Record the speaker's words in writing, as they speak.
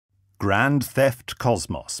Grand Theft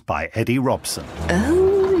Cosmos by Eddie Robson.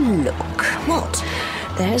 Oh, look. What?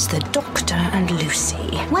 There's the Doctor and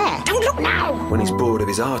Lucie. Where? Don't look now! When he's bored of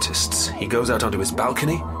his artists, he goes out onto his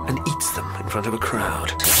balcony and eats them in front of a crowd.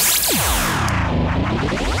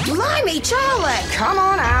 Blimey, Charlie! Come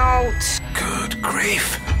on out! Good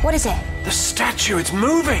grief. What is it? The statue, it's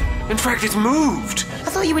moving. In fact, it's moved. I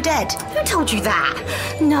thought you were dead. Who told you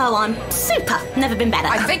that? No, I'm super. Never been better.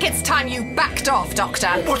 I think it's time you backed off, Doctor.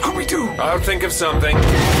 What could we do? I'll think of something. He's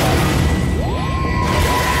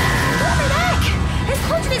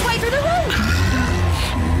punching his way through the room.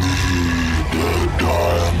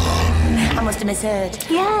 I must have misheard.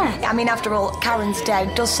 Yeah. I mean, after all, Karen's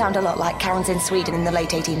dead does sound a lot like Karen's in Sweden in the late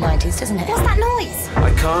 1890s, doesn't it? What's that noise?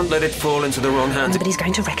 I can't let it fall into the wrong hands. Nobody's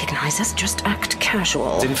going to recognise us. Just act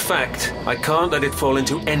casual. In fact, I can't let it fall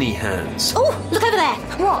into any hands. Oh, look over there.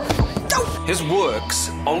 What? Oh! His works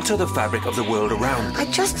alter the fabric of the world around them.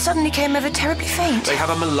 I just suddenly came over terribly faint. They have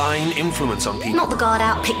a malign influence on people. Knock the guard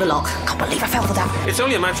out, pick the lock. Can't believe I fell for that. It's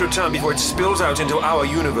only a matter of time before it spills out into our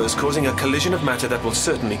universe, causing a collision of matter that will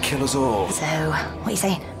certainly kill us all. So, what are you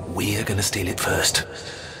saying? We're gonna steal it first.